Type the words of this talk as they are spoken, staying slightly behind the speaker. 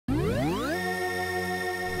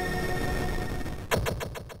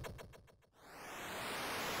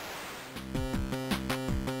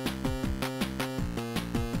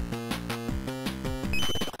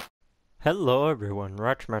Hello everyone,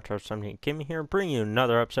 SHAREfactory Kim here, bringing you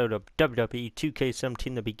another episode of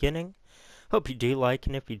WWE2K17 The Beginning. Hope you do like,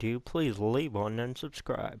 and if you do, please leave one and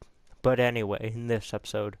subscribe. But anyway, in this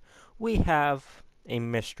episode, we have a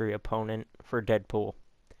mystery opponent for Deadpool.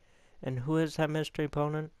 And who is that mystery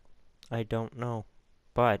opponent? I don't know.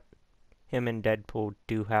 But him and Deadpool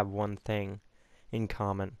do have one thing in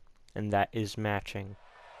common, and that is matching.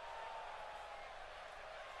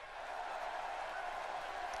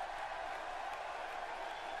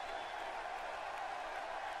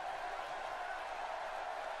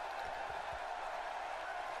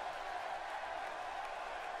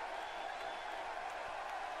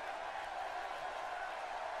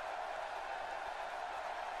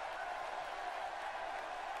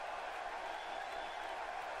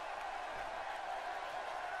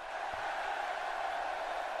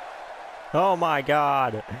 Oh my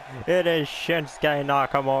god, it is Shinsuke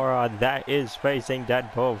Nakamura that is facing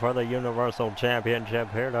Deadpool for the Universal Championship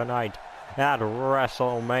here tonight at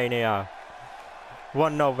WrestleMania.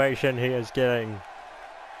 What an ovation he is getting.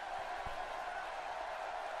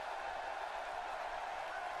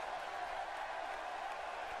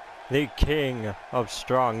 The King of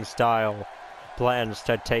Strong Style plans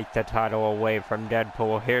to take the title away from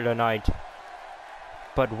Deadpool here tonight.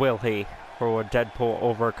 But will he? Or will Deadpool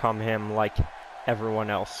overcome him like everyone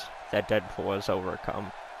else that Deadpool has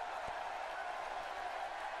overcome?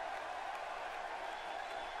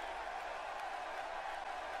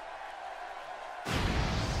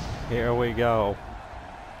 Here we go.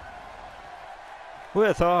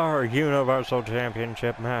 With our Universal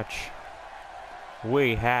Championship match,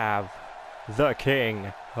 we have the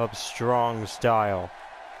King of Strong Style,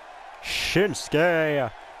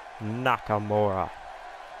 Shinsuke Nakamura.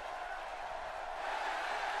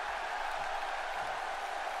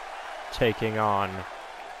 Taking on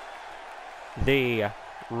the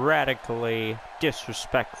radically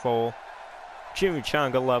disrespectful,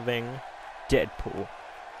 chimichanga loving Deadpool.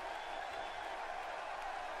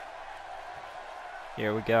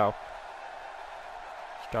 Here we go.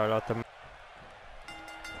 Start out the...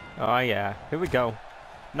 Oh yeah, here we go.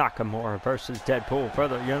 Nakamura versus Deadpool for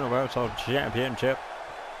the Universal Championship.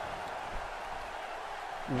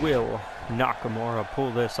 Will Nakamura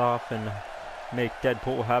pull this off and make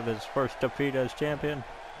Deadpool have his first defeat as champion?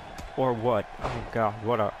 Or what? Oh god,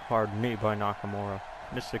 what a hard knee by Nakamura.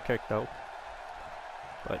 Missed the kick though.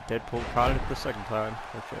 But Deadpool caught it the second time.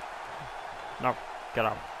 Oh shit. No, get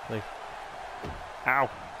out. Leave. Ow.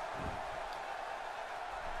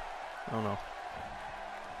 Oh no.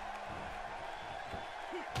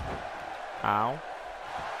 Ow.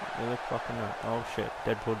 Really fucking hurt. Oh shit.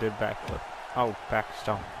 Deadpool did backflip. Oh, back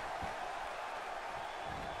stomp.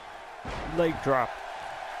 Leg drop.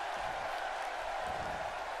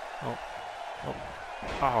 Oh.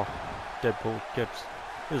 Oh. Deadpool gets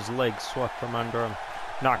his legs swept from under him.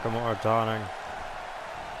 Nakamura taunting.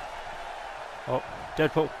 Oh.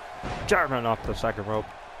 Deadpool. German off the second rope.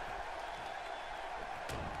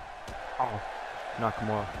 Oh.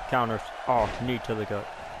 Nakamura counters. Oh. Knee to the gut.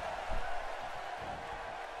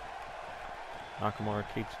 Nakamura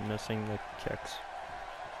keeps missing the kicks.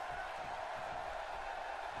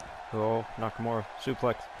 Oh, Nakamura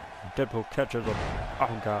suplex. Deadpool catches him.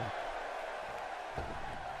 Oh god.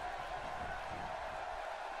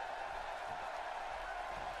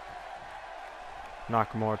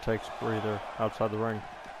 Nakamura takes a breather outside the ring.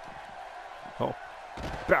 Oh,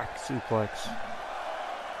 back suplex.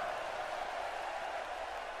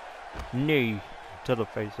 Knee to the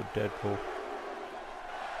face of Deadpool.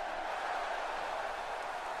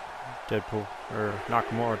 Deadpool, or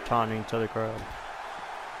Nakamura taunting to the crowd.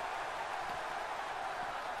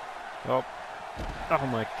 Oh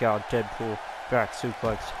my god, Deadpool back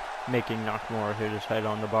suplex, making Nakamura hit his head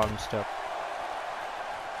on the bottom step.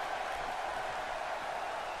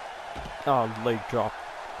 Oh, leg drop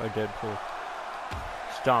by Deadpool.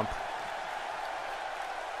 Stomp.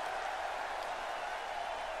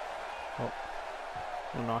 Oh,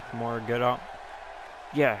 will Nakamura get out?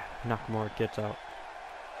 Yeah, Nakamura gets out.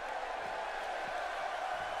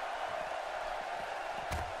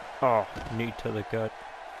 Oh, knee to the gut.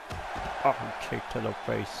 Oh, kick to the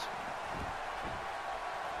face.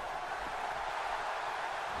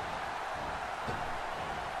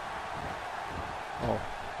 Oh,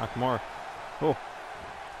 Nakamura. Oh,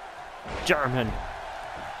 German.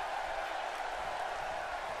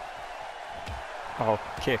 Oh,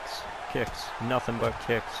 kicks. Nothing but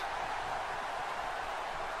kicks.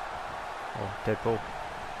 Oh, Deadpool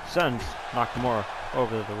sends Nakamura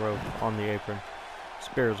over the rope on the apron.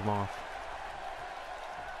 Spears him off.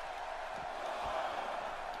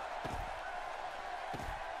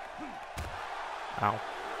 Ow.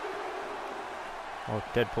 Oh,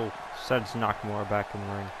 Deadpool sends Nakamura back in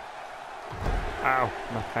the ring. Ow,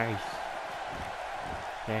 my face.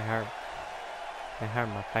 It hurt. It hurt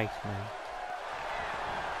my face, man.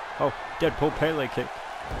 Oh, Deadpool Pele kick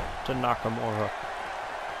to Nakamura.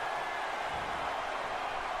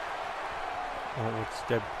 Oh, what's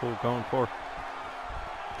Deadpool going for?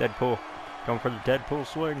 Deadpool going for the Deadpool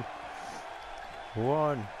swing.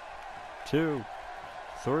 1, 2,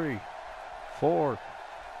 3, 4,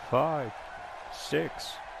 5,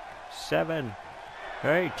 6, 7,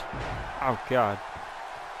 8. Oh God.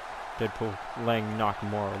 Deadpool laying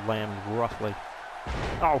Nakamura land roughly.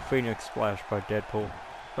 Oh, Phoenix Splash by Deadpool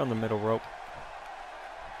from the middle rope.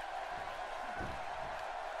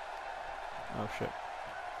 Oh shit.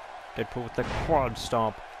 Deadpool with the quad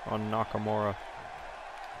stomp on Nakamura.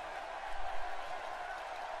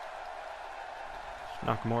 Is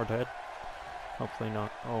Nakamura dead? Hopefully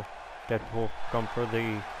not. Oh, Deadpool going for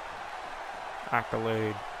the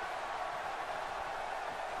accolade.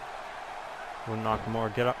 Will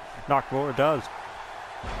Nakamura get up? Nakamura does.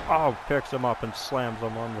 Oh, picks him up and slams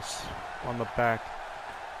him on the back.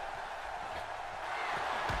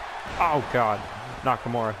 Oh God.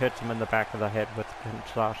 Nakamura hits him in the back of the head with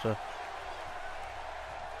Kinshasa.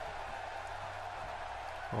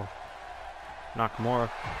 Oh. Nakamura.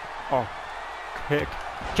 Oh. Kick.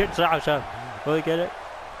 Kinshasa. Will he get it?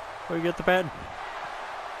 Will he get the pin?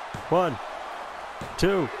 1,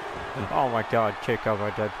 2. Oh my God. Kick out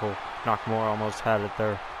by Deadpool. Nakamura almost had it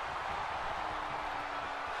there.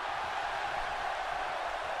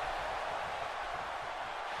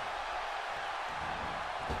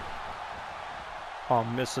 Oh,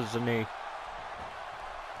 misses the knee.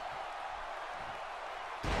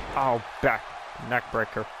 Oh, back. Neck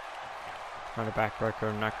breaker. Not a back breaker,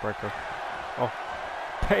 a neck breaker. Oh,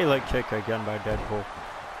 Pele kick again by Deadpool.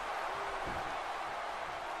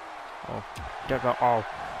 Oh, Deadpool. Oh,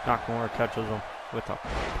 Nakamura catches him with a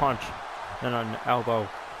punch. Then an elbow.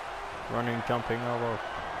 Running, jumping elbow.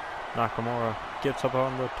 Nakamura gets up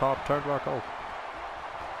on the top turnbuckle.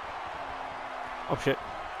 Oh, shit.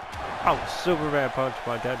 Oh, super bad punch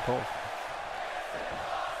by Deadpool.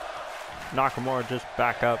 Nakamura just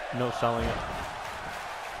back up, no selling it.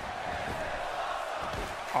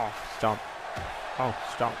 Oh, stomp. Oh,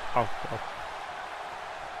 stomp. Oh, oh.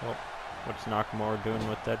 Oh, what's Nakamura doing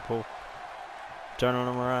with Deadpool? Turning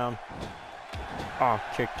him around. Oh,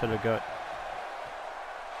 kick to the gut.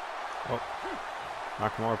 Oh,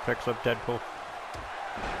 Nakamura picks up Deadpool.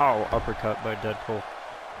 Oh, uppercut by Deadpool.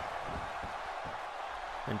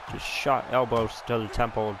 And just shot elbows to the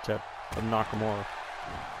temple of Nakamura.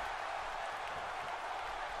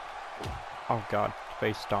 Oh God,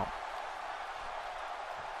 face stomp.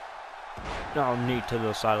 Oh, knee to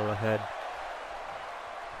the side of the head.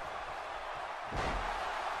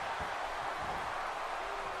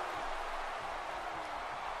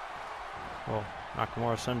 Oh,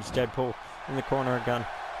 Nakamura sends Deadpool in the corner again.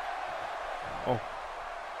 Oh,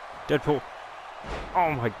 Deadpool.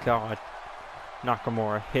 Oh my God.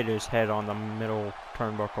 Nakamura hit his head on the middle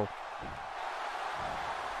turnbuckle.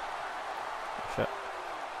 Shit.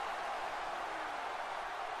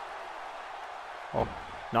 Oh,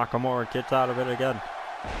 Nakamura gets out of it again.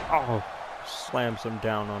 Oh, slams him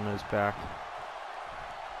down on his back.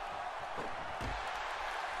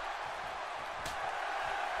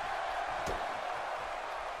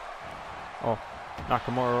 Oh,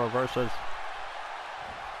 Nakamura reverses.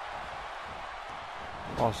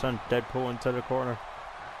 Oh, send Deadpool into the corner.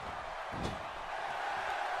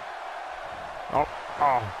 Oh,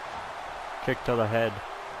 oh. Kick to the head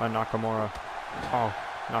by Nakamura. Oh,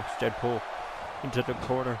 knocks Deadpool into the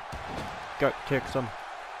corner. Gut kicks him.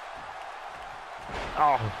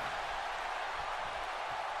 Oh.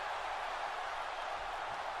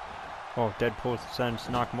 Oh, Deadpool sends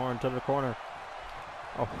Nakamura into the corner.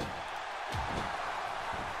 Oh.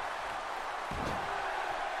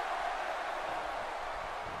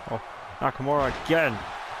 Oh, Nakamura again.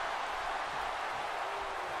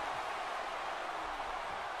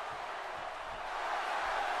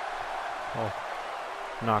 Oh,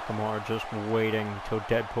 Nakamura just waiting until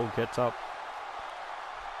Deadpool gets up.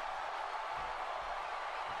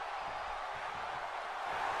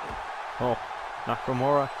 Oh,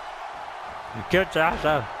 Nakamura gets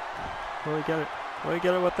out. Will he get it? Will he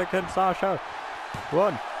get it with the Kinshasa?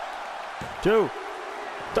 1, 2.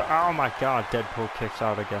 Oh my God, Deadpool kicks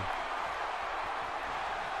out again.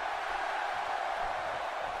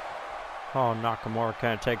 Oh, Nakamura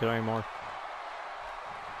can't take it anymore.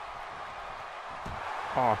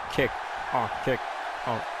 Oh, kick. Oh, kick.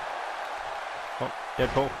 Oh. Oh,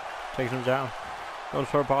 Deadpool takes him down. Goes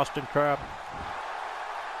for a Boston Crab.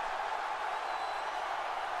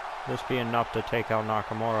 this be enough to take out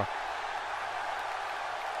Nakamura?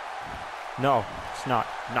 No, it's not.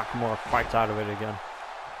 Nakamura fights out of it again.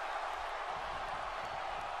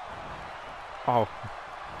 Oh,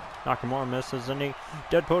 Nakamura misses the knee.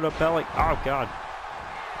 Deadpool to belly. Oh, God.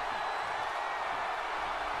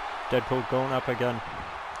 Deadpool going up again.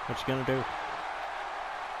 What's he gonna do?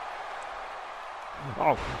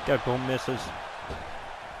 Oh, Deadpool misses.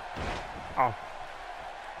 Oh.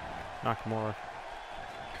 Nakamura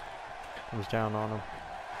comes down on him.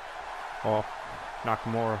 Oh,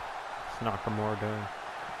 Nakamura. What's Nakamura doing?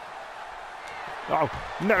 Oh,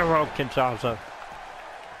 middle rope Kinshasa.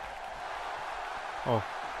 Oh,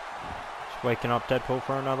 he's waking up Deadpool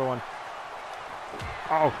for another one.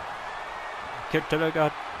 Oh, kick to the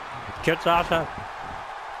gut. Kinshasa.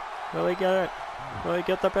 Will he get it? Will he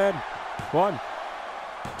get the pin? 1,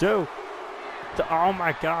 2. Oh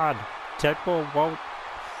my God. Deadpool won't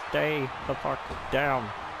stay the fuck down.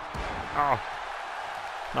 Oh.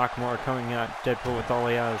 Nakamura coming at Deadpool with all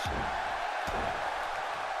he has.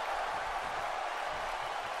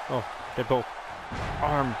 Oh, Deadpool.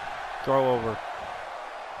 Arm. Throw over.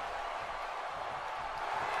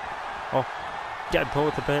 Oh. Deadpool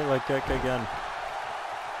with the pin leg kick again.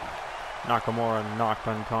 Nakamura knocked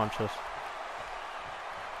unconscious.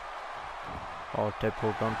 Oh,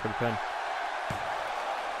 Deadpool going for the pin.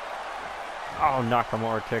 Oh,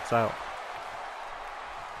 Nakamura kicks out.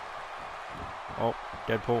 Oh,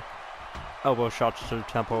 Deadpool. Elbow shots to the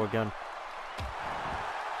tempo again.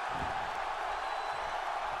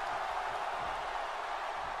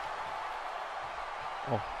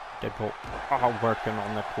 Oh, Deadpool. Oh, working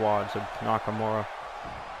on the quads of Nakamura.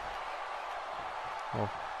 Oh.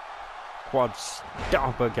 Quad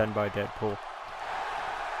stomp again by Deadpool.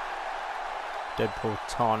 Deadpool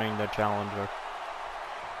taunting the challenger.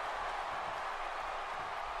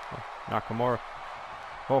 Oh, Nakamura.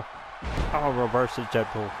 Oh. Oh, reverses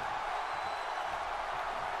Deadpool.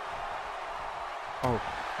 Oh.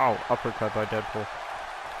 Oh, uppercut by Deadpool.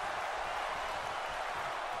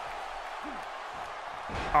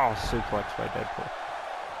 Oh, suplex by Deadpool.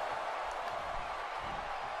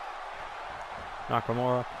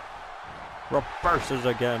 Nakamura. Reverses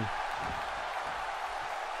again.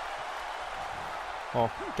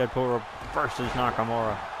 Oh, Deadpool reverses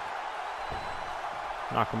Nakamura.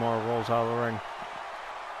 Nakamura rolls out of the ring.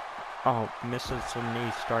 Oh, misses the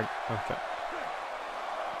knee start. Okay.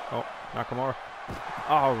 Oh, Nakamura.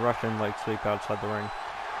 Oh, Russian leg sweep outside the ring.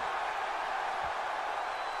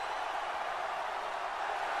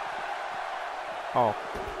 Oh,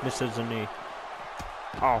 misses the knee.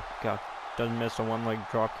 Oh, God. Doesn't miss a one-leg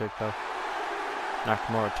dropkick though.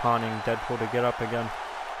 Nakamura taunting Deadpool to get up again.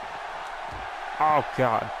 Oh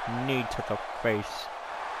God, knee to the face.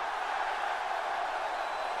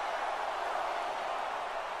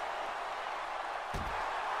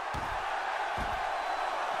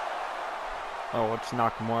 Oh, what's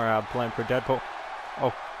Nakamura playing for Deadpool?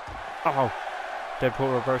 Oh, oh,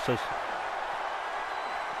 Deadpool reverses.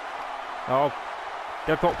 Oh,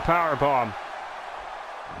 Deadpool powerbomb.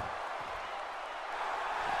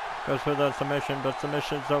 Goes for the submission, but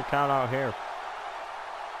submissions don't count out here.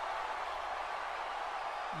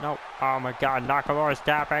 No. Oh my God, Nakamura's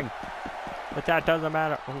tapping. But that doesn't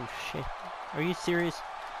matter. Oh shit. Are you serious?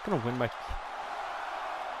 I'm gonna win by...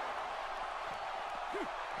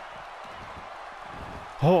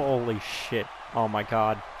 Holy shit. Oh my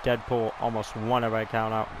God. Deadpool almost won it by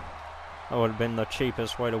count out. That would have been the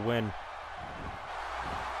cheapest way to win.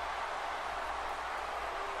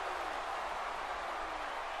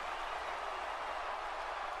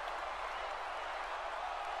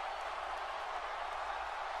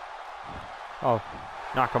 Oh,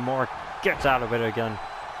 Nakamura gets out of it again.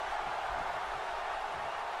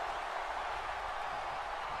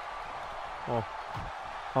 Oh,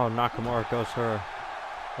 oh, Nakamura goes for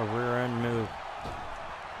a rear end move.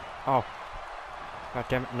 Oh, God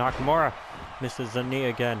damn it, Nakamura misses the knee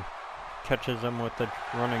again. Catches him with the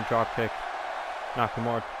running drop kick.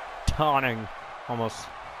 Nakamura taunting. Almost,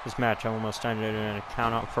 this match almost ended in a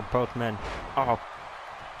count out for both men. Oh.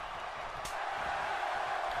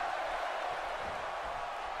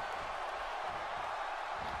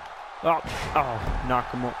 Oh,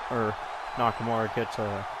 oh, Nakamura gets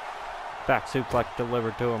a back suplex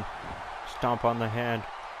delivered to him. Stomp on the hand.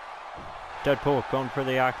 Deadpool going for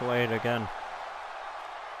the accolade again.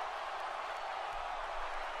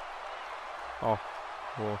 Oh,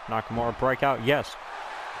 will Nakamura break out? Yes.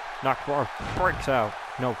 Nakamura breaks out.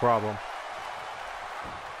 No problem.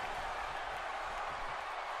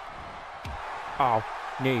 Oh,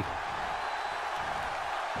 knee.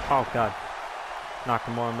 Oh, God.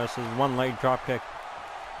 Nakamura misses one leg drop kick.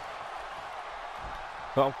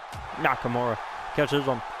 Oh, Nakamura catches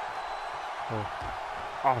him.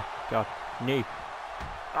 Oh, God. Knee.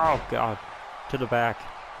 Oh, God. To the back.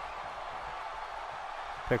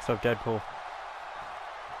 Picks up Deadpool.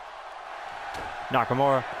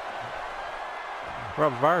 Nakamura.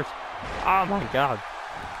 Reverse. Oh, my God.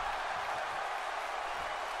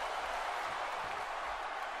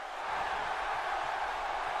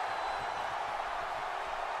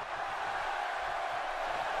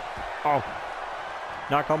 Oh.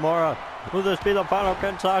 Nakamura. Will this be the final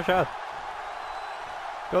pin, Sasha?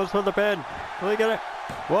 Goes for the pin. Will he get it?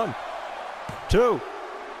 1, 2,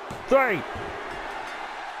 3.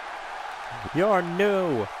 Your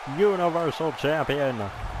new Universal Champion,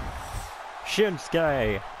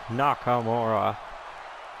 Shinsuke Nakamura.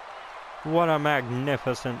 What a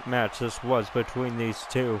magnificent match this was between these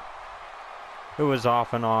two. It was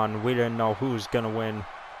off and on. We didn't know who was going to win,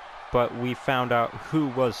 but we found out who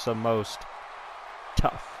was the most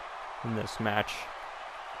tough in this match.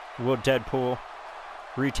 Will Deadpool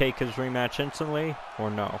retake his rematch instantly or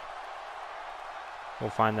no? We'll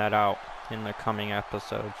find that out in the coming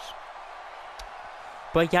episodes.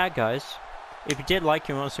 But yeah, guys, if you did like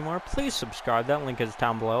and want to see more, please subscribe. That link is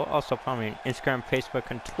down below. Also follow me on Instagram,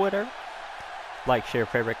 Facebook, and Twitter. Like, share,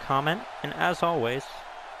 favorite, comment. And as always,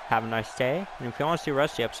 have a nice day. And if you want to see the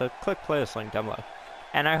rest of the episode, click playlist link down below.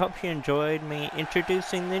 And I hope you enjoyed me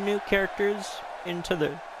introducing the new characters into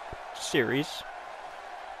the series.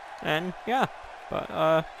 And yeah,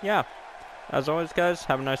 but yeah. As always, guys,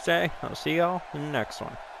 have a nice day. I'll see y'all in the next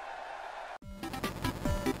one.